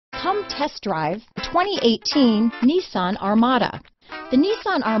Come test drive the 2018 Nissan Armada. The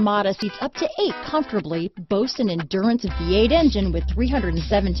Nissan Armada seats up to 8 comfortably, boasts an endurance V8 engine with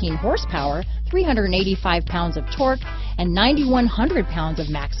 317 horsepower, 385 pounds of torque, and 9,100 pounds of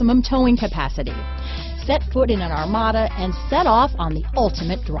maximum towing capacity. Set foot in an Armada and set off on the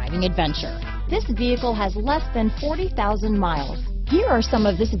ultimate driving adventure. This vehicle has less than 40,000 miles. Here are some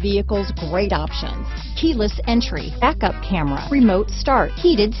of this vehicle's great options: keyless entry, backup camera, remote start,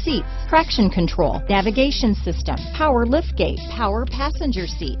 heated seats, traction control, navigation system, power liftgate, power passenger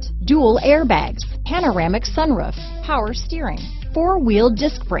seat, dual airbags, panoramic sunroof, power steering, 4-wheel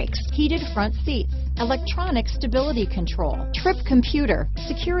disc brakes, heated front seats, electronic stability control, trip computer,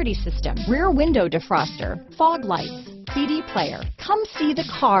 security system, rear window defroster, fog lights, CD player. Come see the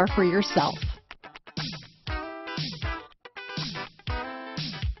car for yourself.